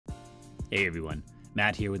Hey everyone,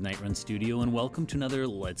 Matt here with Nightrun Studio, and welcome to another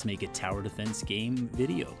Let's Make a Tower Defense game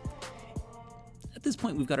video. At this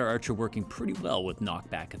point we've got our archer working pretty well with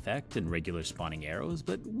knockback effect and regular spawning arrows,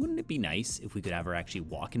 but wouldn't it be nice if we could have her actually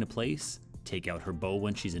walk into place, take out her bow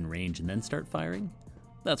when she's in range, and then start firing?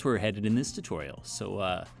 That's where we're headed in this tutorial,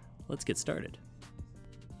 so let's get started.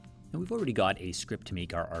 Now we've already got a script to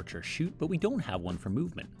make our archer shoot, but we don't have one for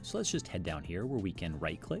movement, so let's just head down here where we can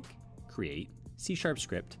right click, create, C#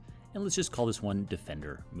 script, and let's just call this one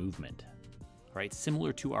Defender Movement. All right,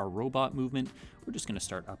 similar to our robot movement, we're just gonna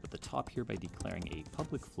start up at the top here by declaring a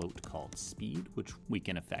public float called speed, which we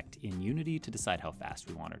can affect in Unity to decide how fast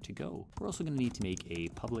we want her to go. We're also gonna need to make a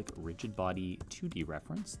public rigid body 2D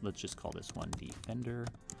reference. Let's just call this one Defender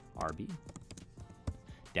RB.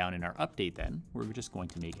 Down in our update then, we're just going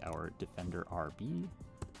to make our Defender RB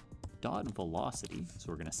dot velocity, so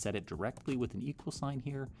we're going to set it directly with an equal sign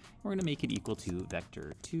here, and we're going to make it equal to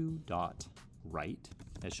vector 2 dot right,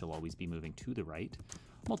 as she'll always be moving to the right,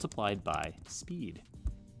 multiplied by speed.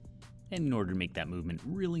 And in order to make that movement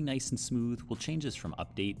really nice and smooth, we'll change this from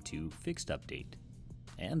update to fixed update.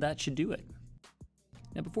 And that should do it.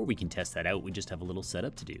 Now before we can test that out, we just have a little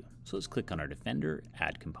setup to do. So let's click on our Defender,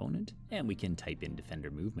 add component, and we can type in Defender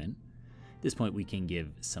Movement. At this point we can give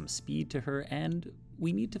some speed to her, and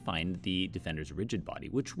we need to find the Defender's rigid body,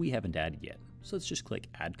 which we haven't added yet. So let's just click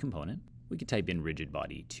add component. We can type in rigid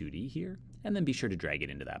body 2D here, and then be sure to drag it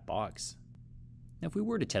into that box. Now if we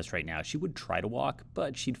were to test right now, she would try to walk,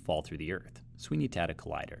 but she'd fall through the earth. So we need to add a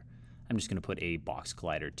collider. I'm just going to put a box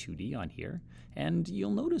collider 2D on here, and you'll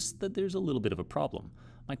notice that there's a little bit of a problem.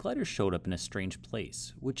 My collider showed up in a strange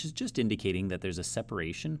place, which is just indicating that there's a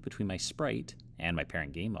separation between my sprite and my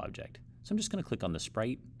parent game object. So I'm just going to click on the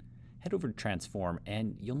sprite, head over to transform,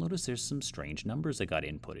 and you'll notice there's some strange numbers that got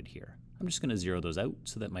inputted here. I'm just going to zero those out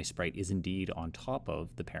so that my sprite is indeed on top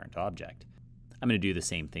of the parent object. I'm going to do the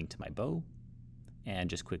same thing to my bow,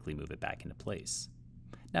 and just quickly move it back into place.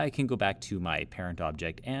 Now I can go back to my parent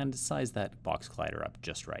object and size that box collider up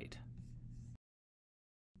just right.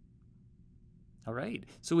 All right,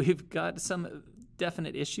 so we've got some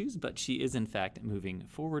definite issues, but she is in fact moving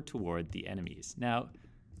forward toward the enemies. Now,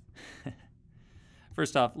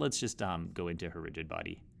 first off, let's just go into her rigid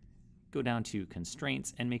body. Go down to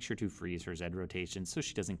constraints and make sure to freeze her Z rotation so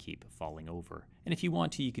she doesn't keep falling over. And if you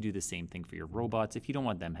want to, you could do the same thing for your robots if you don't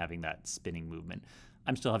want them having that spinning movement.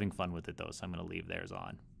 I'm still having fun with it though, so I'm gonna leave theirs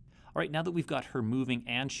on. All right, now that we've got her moving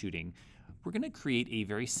and shooting, we're gonna create a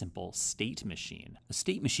very simple state machine. A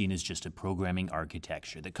state machine is just a programming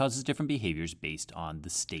architecture that causes different behaviors based on the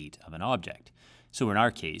state of an object. So in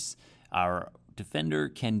our case, our Defender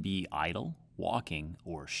can be idle, walking,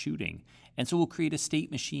 or shooting. And so we'll create a state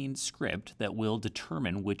machine script that will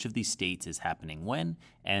determine which of these states is happening when,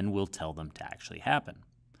 and we'll tell them to actually happen.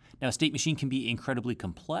 Now, a state machine can be incredibly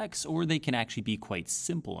complex, or they can actually be quite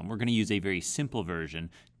simple, and we're going to use a very simple version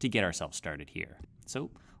to get ourselves started here. So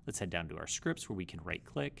let's head down to our scripts where we can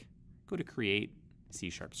right-click, go to Create, C#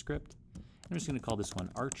 script, and I'm just going to call this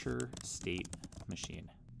one Archer State Machine.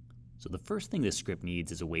 So the first thing this script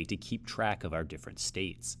needs is a way to keep track of our different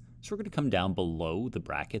states. So we're going to come down below the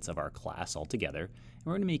brackets of our class altogether, and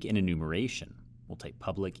we're going to make an enumeration. We'll type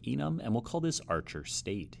public enum, and we'll call this Archer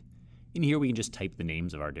State. In here we can just type the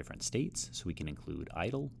names of our different states, so we can include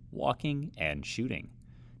idle, walking, and shooting.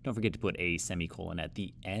 Don't forget to put a semicolon at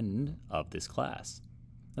the end of this class.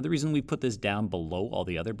 Now the reason we put this down below all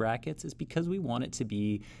the other brackets is because we want it to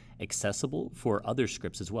be accessible for other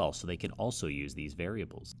scripts as well, so they can also use these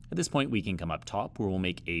variables. At this point we can come up top where we'll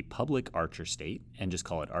make a public archer state and just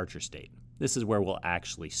call it archer state. This is where we'll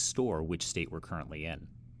actually store which state we're currently in.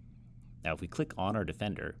 Now if we click on our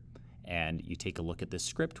Defender and you take a look at this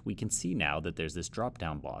script, we can see now that there's this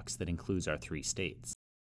drop-down box that includes our 3 states.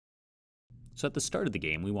 So at the start of the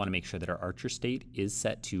game, we want to make sure that our archer state is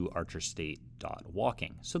set to archer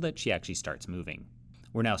state.walking so that she actually starts moving.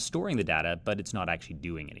 We're now storing the data, but it's not actually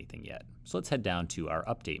doing anything yet. So let's head down to our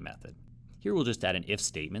update method. Here we'll just add an if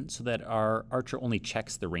statement so that our archer only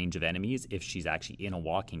checks the range of enemies if she's actually in a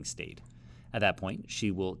walking state. At that point,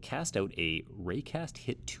 she will cast out a raycast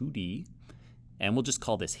hit 2D, and we'll just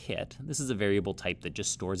call this hit. This is a variable type that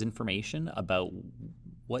just stores information about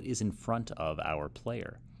what is in front of our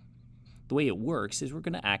player. The way it works is we're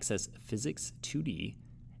going to access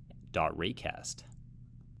physics2d.raycast.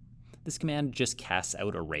 This command just casts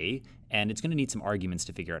out a ray, and it's going to need some arguments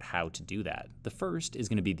to figure out how to do that. The first is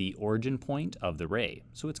going to be the origin point of the ray,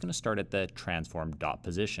 so it's going to start at the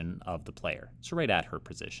transform.position of the player, so right at her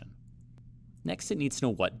position. Next, it needs to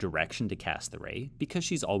know what direction to cast the ray. Because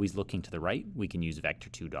she's always looking to the right, we can use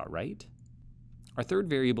vector2.right. Our third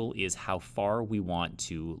variable is how far we want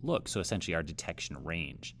to look, so essentially our detection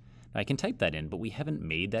range. Now I can type that in, but we haven't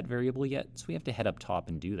made that variable yet, so we have to head up top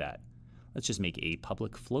and do that. Let's just make a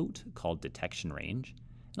public float called detection range,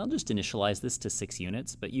 and I'll just initialize this to 6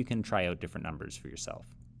 units, but you can try out different numbers for yourself.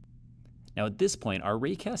 Now at this point, our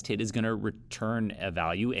raycast hit is going to return a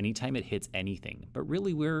value anytime it hits anything, but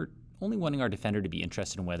really we're only wanting our defender to be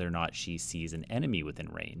interested in whether or not she sees an enemy within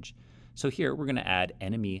range. So here we're going to add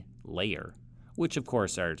enemy layer, which of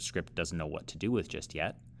course our script doesn't know what to do with just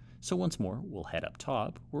yet. So once more, we'll head up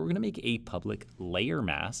top, where we're going to make a public layer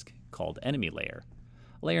mask called enemy layer.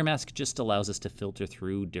 A layer mask just allows us to filter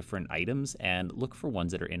through different items and look for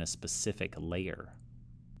ones that are in a specific layer.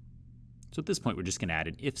 So at this point, we're just going to add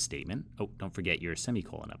an if statement. Oh, don't forget your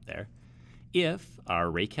semicolon up there. If our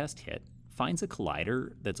raycast hit finds a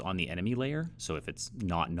collider that's on the enemy layer, so if it's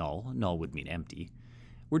not null, null would mean empty,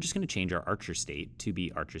 we're just going to change our archer state to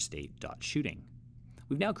be archer state.shooting.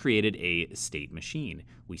 We've now created a state machine.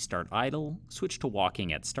 We start idle, switch to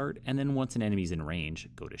walking at start, and then once an enemy's in range,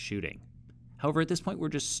 go to shooting. However, at this point, we're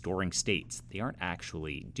just storing states. They aren't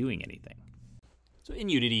actually doing anything. So in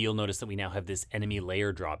Unity, you'll notice that we now have this enemy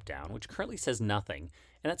layer drop down, which currently says nothing.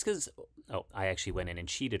 And that's because, I actually went in and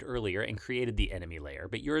cheated earlier and created the enemy layer,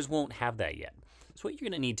 but yours won't have that yet. So what you're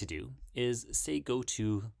going to need to do is, say, go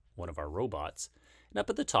to one of our robots, and up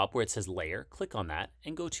at the top where it says layer, click on that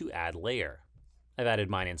and go to add layer. I've added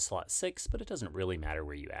mine in slot 6, but it doesn't really matter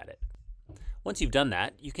where you add it. Once you've done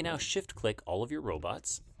that, you can now shift click all of your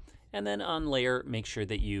robots, and then on layer, make sure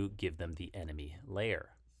that you give them the enemy layer.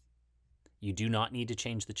 You do not need to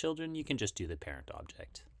change the children, you can just do the parent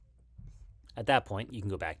object. At that point, you can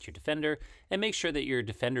go back to your defender and make sure that your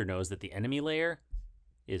defender knows that the enemy layer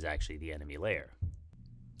is actually the enemy layer.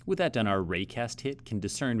 With that done, our raycast hit can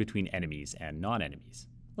discern between enemies and non-enemies.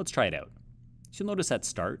 Let's try it out. So you'll notice at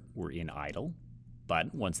start, we're in idle,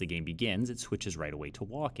 but once the game begins, it switches right away to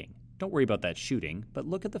walking. Don't worry about that shooting, but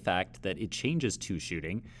look at the fact that it changes to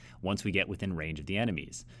shooting once we get within range of the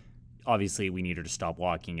enemies. Obviously, we need her to stop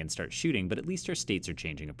walking and start shooting, but at least our states are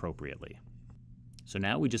changing appropriately. So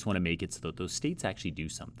now we just want to make it so that those states actually do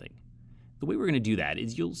something. The way we're going to do that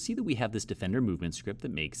is you'll see that we have this defender movement script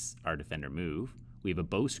that makes our defender move. We have a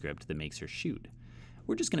bow script that makes her shoot.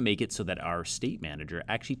 We're just going to make it so that our state manager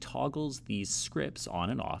actually toggles these scripts on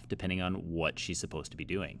and off depending on what she's supposed to be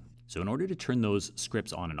doing. So in order to turn those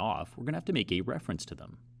scripts on and off, we're going to have to make a reference to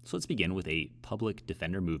them. So let's begin with a public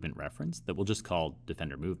defender movement reference that we'll just call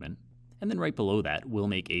defender movement. And then right below that, we'll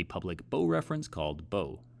make a public bow reference called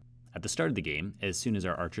bow. At the start of the game, as soon as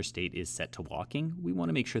our archer state is set to walking, we want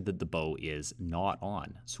to make sure that the bow is not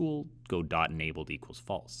on. So we'll go .enabled equals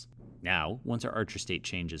false. Now, once our archer state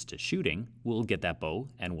changes to shooting, we'll get that bow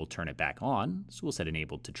and we'll turn it back on. So we'll set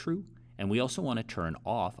enabled to true. And we also want to turn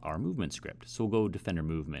off our movement script. So we'll go defender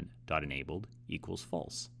movement .enabled equals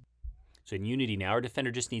false. So in Unity now, our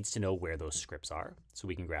defender just needs to know where those scripts are. So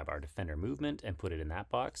we can grab our defender movement and put it in that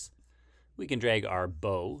box. We can drag our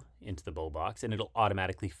bow into the bow box and it'll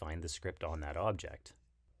automatically find the script on that object.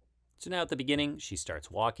 So now at the beginning, she starts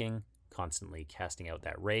walking, constantly casting out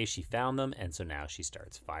that ray. She found them, and so now she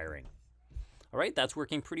starts firing. All right, that's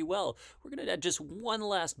working pretty well. We're going to add just one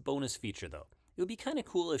last bonus feature though. It would be kind of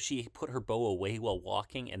cool if she put her bow away while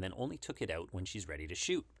walking and then only took it out when she's ready to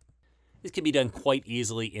shoot. This can be done quite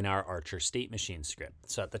easily in our Archer State Machine script.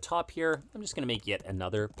 So at the top here, I'm just going to make yet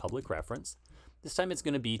another public reference. This time it's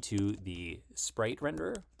going to be to the sprite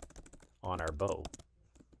renderer on our bow.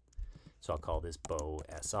 So I'll call this bow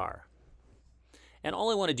SR. And all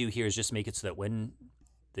I want to do here is just make it so that when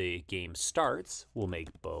the game starts, we'll make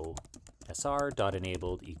bow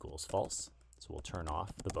SR.enabled equals false. So we'll turn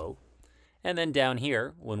off the bow. And then down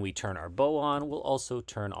here, when we turn our bow on, we'll also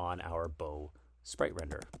turn on our bow sprite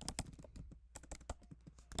renderer.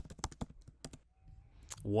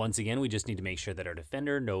 Once again, we just need to make sure that our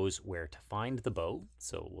defender knows where to find the bow.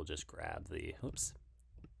 So we'll just grab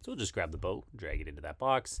the, bow, drag it into that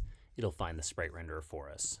box. It'll find the sprite renderer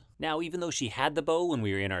for us. Now, even though she had the bow when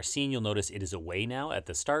we were in our scene, you'll notice it is away now at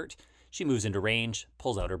the start. She moves into range,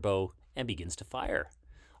 pulls out her bow, and begins to fire.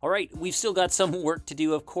 All right, we've still got some work to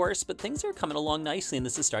do, of course, but things are coming along nicely, and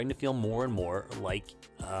this is starting to feel more and more like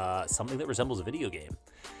something that resembles a video game.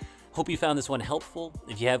 Hope you found this one helpful.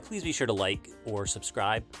 If you have, please be sure to like or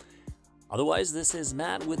subscribe. Otherwise, this is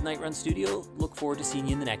Matt with Nightrun Studio. Look forward to seeing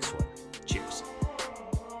you in the next one. Cheers.